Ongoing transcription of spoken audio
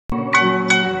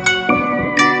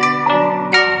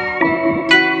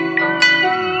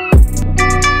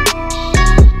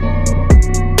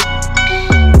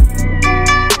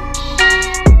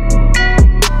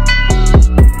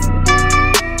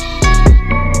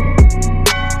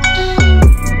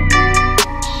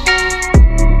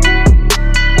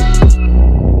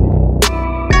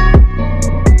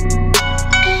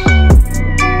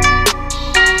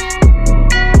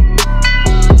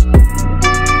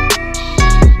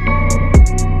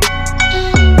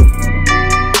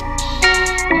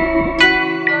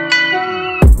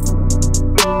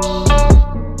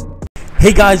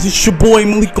Hey guys, it's your boy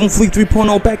Malik on Fleet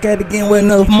 3.0 back at it again with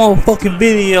another motherfucking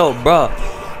video, bro.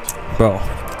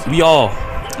 We all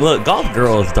look, golf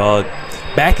girls, dog.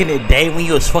 Back in the day when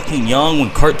you was fucking young,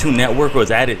 when Cartoon Network was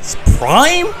at its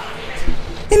prime,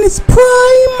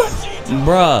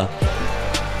 bruh.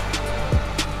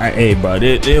 Hey, bro,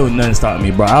 there was nothing stopping me,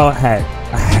 bro. I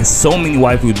had so many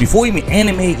waifus before even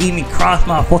anime even crossed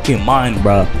my fucking mind,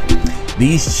 bro.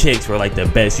 These chicks were like the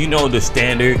best. You know the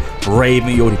standard Raven.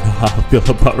 You already know how I feel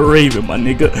about Raven, my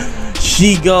nigga.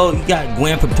 Shigo, you got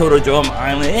Gwen from Drama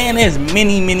Island, and there's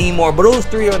many more. But those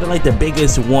three are like the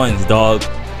biggest ones, dog.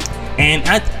 And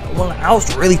I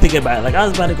was really thinking about it. Like I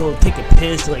was about to go take a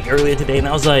piss like earlier today, and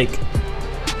I was like,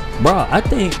 bro, I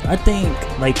think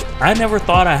like I never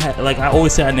thought I had, like I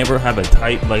always say I never have a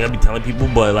type. Like I be telling people,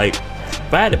 but like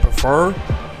if I had to prefer,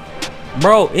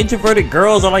 bro, introverted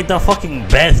girls are like the fucking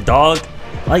best, dog.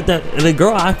 Like the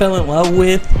girl I fell in love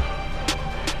with,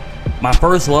 my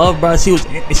first love, bro, she's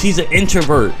an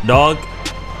introvert, dog.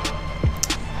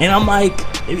 And I'm like,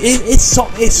 it's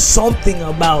something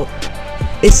about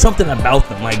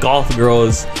them, like golf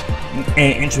girls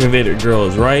and introverted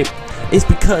girls, right? It's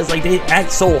because like they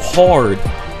act so hard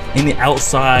in the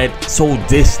outside, so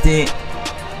distant.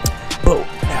 But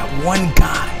that one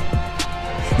guy,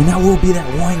 and that will be that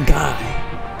one guy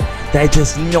that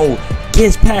just, you know,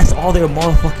 gets past all their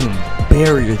motherfucking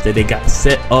barriers that they got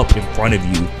set up in front of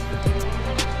you.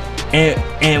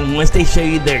 And once they show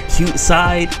you their cute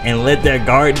side and let their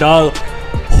guard, dog,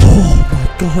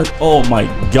 oh my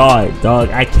god, dog,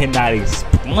 I cannot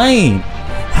explain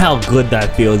how good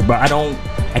that feels, bro.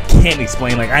 I can't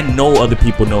explain. Like, I know other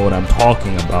people know what I'm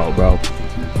talking about, bro,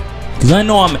 because I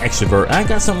know I'm an extrovert. I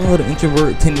got some little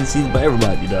introvert tendencies, but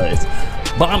everybody does.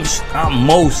 But I'm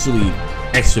mostly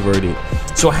extroverted.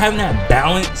 So having that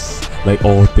balance, like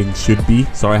all things should be,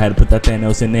 sorry I had to put that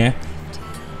Thanos in there,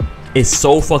 is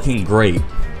so fucking great.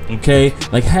 Okay,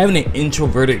 like having an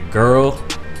introverted girl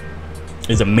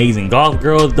is amazing. Golf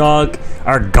girls, dog,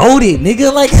 are goated,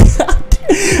 nigga. Like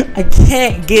I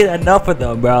can't get enough of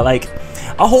them, bro. Like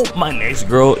I hope my next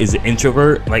girl is an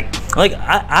introvert. Like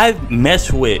I've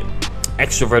messed with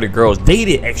extroverted girls,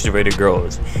 dated extroverted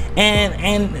girls,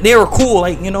 and they were cool.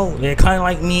 Like, you know, they're kind of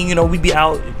like me. You know, we be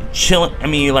out chilling. I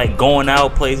mean, like going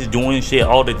out places, doing shit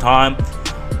all the time.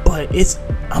 But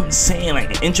I'm saying,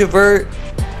 like an introvert,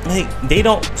 like they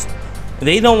don't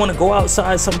want to go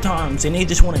outside sometimes, and they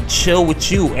just want to chill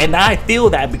with you. And I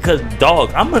feel that because,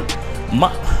 dog,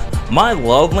 my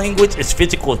love language is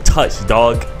physical touch,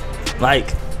 dog.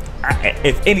 Like,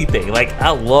 if anything, like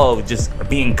I love just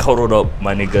being cuddled up,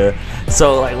 my nigga.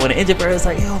 So like when an introvert is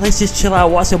like, yo, let's just chill out,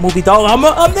 watch a movie, dog,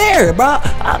 I'm there, bro.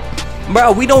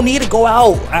 Bro, we don't need to go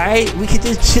out, alright? We can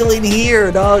just chill in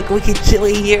here, dog. We can chill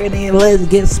in here and then let's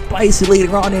get spicy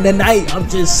later on in the night. I'm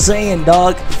just saying,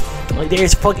 dog. Like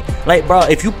there's fucking, like, bro,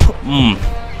 if you put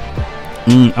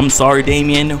I'm sorry,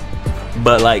 Damien,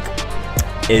 but like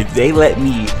if they let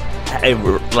me,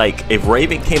 if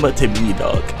Raven came up to me,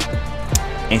 dog,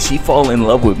 and she fall in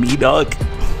love with me, dog,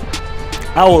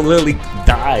 I will literally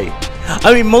die.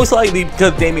 I mean, most likely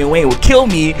because Damian Wayne would kill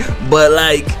me, but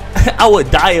like I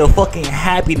would die of fucking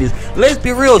happiness. Let's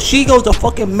be real, she goes to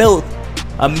fucking MILF.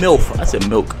 I said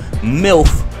milk.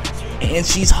 MILF. And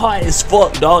she's hot as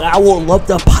fuck, dog. I would love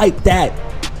to pipe that.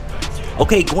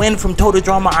 Okay, Gwen from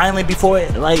Drama Island, before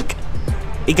it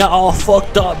got all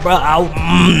fucked up, bro. I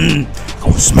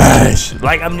would smash.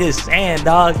 Like, I'm just saying,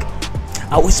 dog,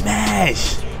 I would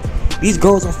smash. These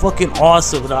girls are fucking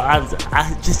awesome, dog.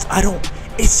 I don't,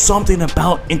 it's something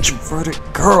about introverted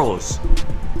girls,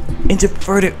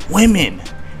 introverted women.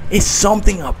 It's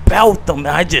something about them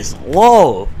that I just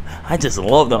love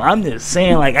them. I'm just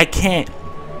saying, like,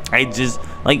 I just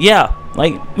like, yeah,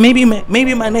 like maybe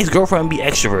my next girlfriend be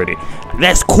extroverted.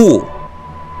 That's cool.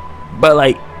 But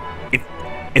like,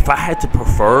 if I had to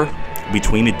prefer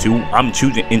between the two, I'm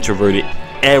choosing introverted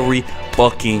every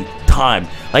fucking time.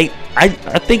 Like I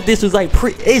think this was like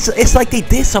it's like they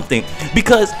did something,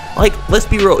 because like, let's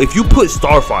be real, if you put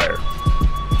Starfire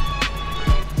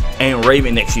and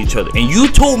Raven next to each other and you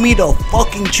told me to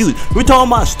fucking choose, we're talking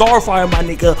about Starfire, my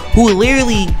nigga, who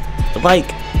literally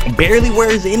like barely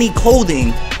wears any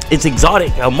clothing, it's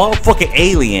exotic, a motherfucking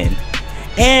alien,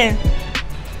 and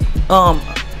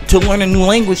to learn a new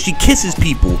language she kisses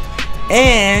people,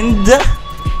 and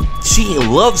she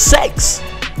loves sex.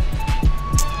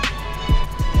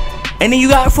 And then you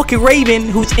got fucking Raven,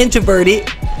 who's introverted.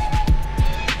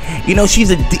 You know,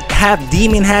 she's a half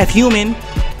demon, half human.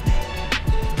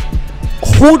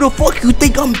 Who the fuck you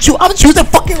think I'm choosing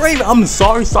fucking Raven. I'm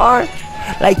sorry.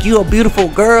 Like, you a beautiful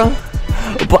girl,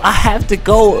 but I have to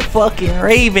go with fucking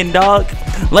Raven, dog.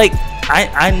 Like,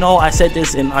 I know I said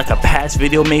this in like a past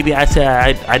video, maybe I said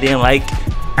I didn't like.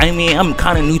 I mean, I'm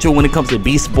kind of neutral when it comes to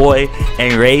Beast Boy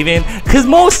and Raven, cause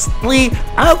mostly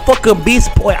I fucking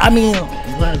Beast Boy. I mean,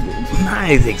 not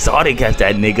as exotic as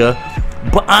that nigga,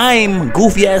 but I'm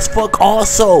goofy as fuck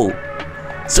also.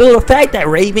 So the fact that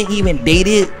Raven even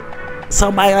dated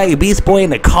somebody like Beast Boy in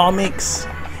the comics,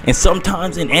 and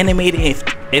sometimes in animated,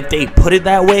 if they put it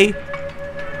that way,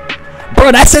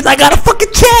 bro, that says I got a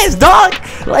fucking chance, dog.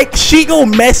 Like, she gon'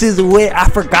 messes with, I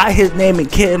forgot his name in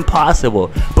Kid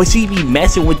Impossible, but she be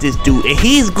messing with this dude, and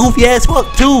he's goofy as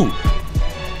fuck too.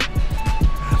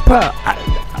 Bro,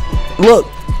 look,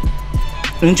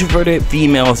 introverted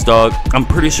females, dog, I'm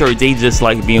pretty sure they just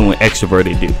like being with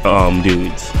extroverted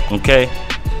dudes, okay?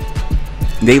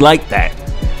 They like that.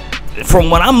 From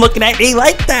what I'm looking at, they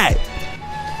like that.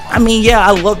 I mean, yeah,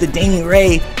 I love the Danny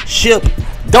Ray ship.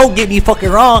 Don't get me fucking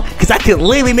wrong, because I could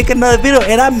literally make another video,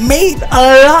 and I made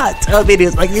a lot of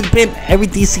videos. Like, it's been every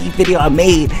DC video I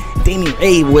made, Danny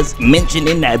Ray was mentioned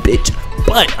in that bitch.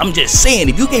 But I'm just saying,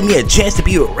 if you gave me a chance to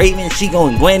be with Raven, she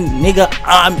gon' win, nigga.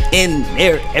 I'm in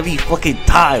there every fucking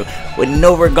time with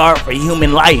no regard for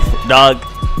human life, dog.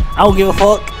 I don't give a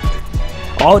fuck.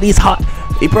 All these hot,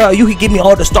 hey, bro, you could give me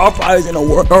all the Starfires in the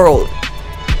world,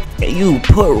 and you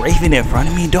put Raven in front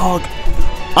of me, dog.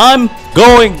 I'm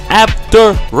going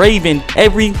after Raven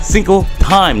every single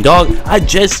time, dog. I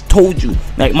just told you,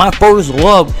 like, my first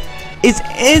love is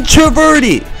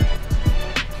introverted.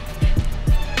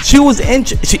 She is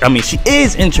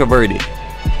introverted.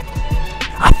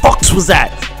 I fucks with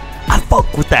that. I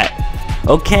fuck with that.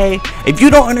 Okay? If you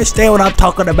don't understand what I'm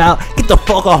talking about, get the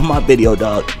fuck off my video,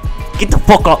 dog. Get the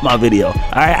fuck off my video.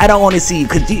 Alright? I don't want to see you,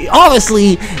 because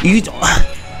obviously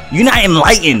you're not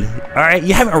enlightened. Alright?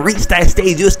 You haven't reached that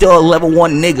stage. You're still a level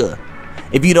 1 nigga.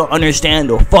 If you don't understand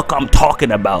the fuck I'm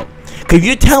talking about. Because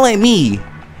you're telling me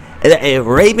that if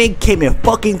Raven came in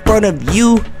fucking front of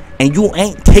you and you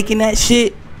ain't taking that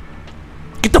shit,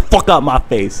 get the fuck out my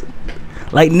face.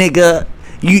 Like, nigga,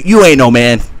 you ain't no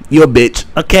man. You're a bitch.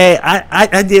 Okay?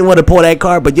 I didn't want to pull that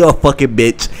card, but you're a fucking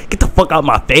bitch. Get the fuck out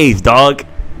my face, dog.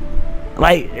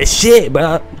 Like, shit,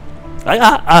 bro. Like,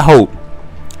 I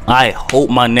hope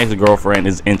my next girlfriend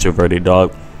is introverted,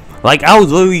 dog. Like, I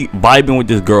was literally vibing with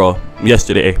this girl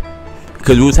yesterday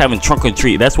because we was having trunk or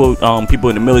treat. That's what people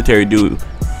in the military do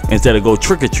instead of go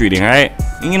trick or treating, right?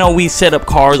 And, you know, we set up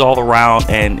cars all around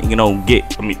and, you know,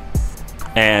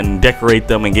 and decorate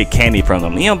them and get candy from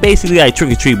them. You know, basically like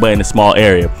trick or treat, but in a small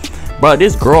area. Bro,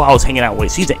 this girl I was hanging out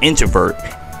with, she's an introvert.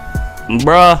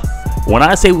 Bruh, when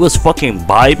I say we was fucking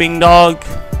vibing, dog,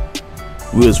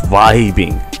 we was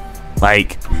vibing.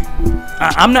 Like,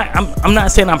 I'm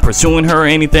not saying I'm pursuing her or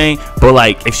anything, but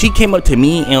like, if she came up to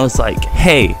me and was like,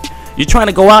 hey, you trying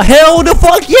to go out? Hell the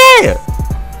fuck yeah.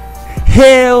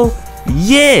 Hell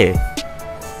yeah.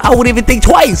 I wouldn't even think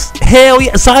twice. Hell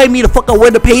yeah. Sign me the fuck up.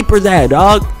 Where the papers at,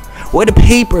 dog? Where the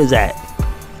papers at?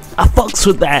 I fucks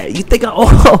with that. You think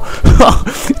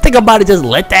you think I'm about to just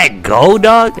let that go,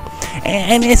 dog?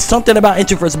 And it's something about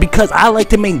introverts, because I like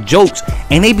to make jokes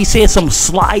and they be saying some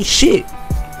sly shit.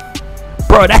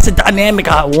 Bro, that's a dynamic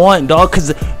I want, dog,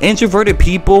 because introverted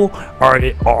people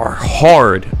are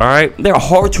hard, all right? They're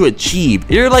hard to achieve.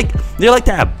 They're like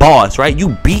that boss, right?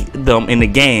 You beat them in the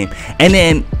game, and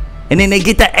then they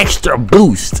get that extra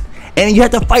boost, and you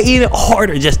have to fight even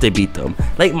harder just to beat them.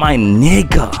 Like, my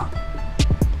nigga,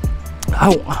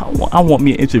 I want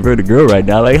me an introverted girl right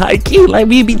now. Like, how cute? Like,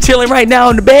 me be chilling right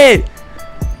now in the bed.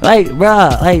 Like,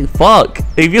 bruh, like, fuck.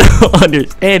 If you don't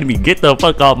understand me, get the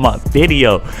fuck off my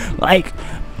video. Like,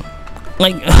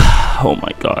 oh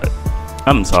my god.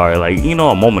 I'm sorry. Like, you know,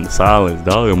 a moment of silence,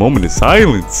 dog. A moment of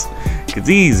silence. Because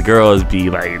these girls be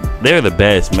like, they're the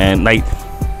best, man. Like,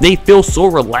 they feel so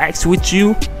relaxed with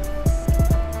you,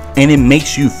 and it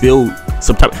makes you feel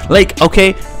some type. Like,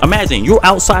 okay, imagine you're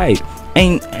outside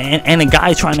and a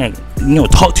guy trying to, you know,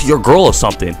 talk to your girl or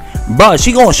something. Bruh,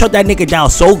 she gonna shut that nigga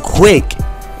down so quick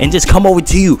and just come over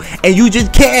to you, and you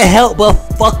just can't help but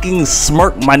fucking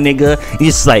smirk, my nigga.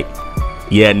 You're just like,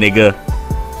 yeah, nigga,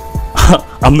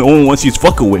 I'm the only one she's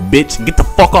fucking with, bitch. Get the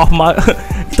fuck off my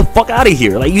get the fuck out of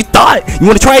here. Like, you thought you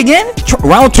want to try again?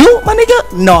 Round 2, my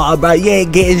nigga? No, bro, you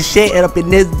ain't getting shit up in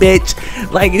this bitch.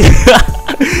 Like,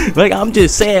 like, I'm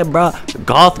just saying, bro,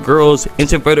 goth girls,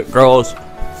 introverted girls,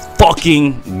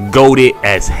 fucking goated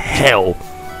as hell.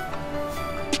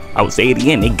 I would say it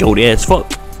again, they goated as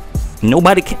fuck.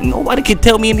 Nobody can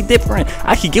tell me any different.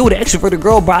 I could get with an extroverted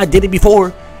girl, but I did it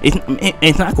before.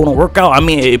 It's not gonna work out. I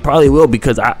mean, it probably will,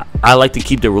 because I like to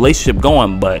keep the relationship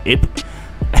going, but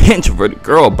An introverted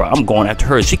girl, bro, I'm going after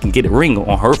her. She can get a ring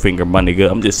on her finger, my nigga.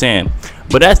 I'm just saying.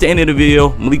 But that's the end of the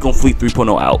video. Malik on Fleet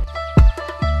 3.0 out.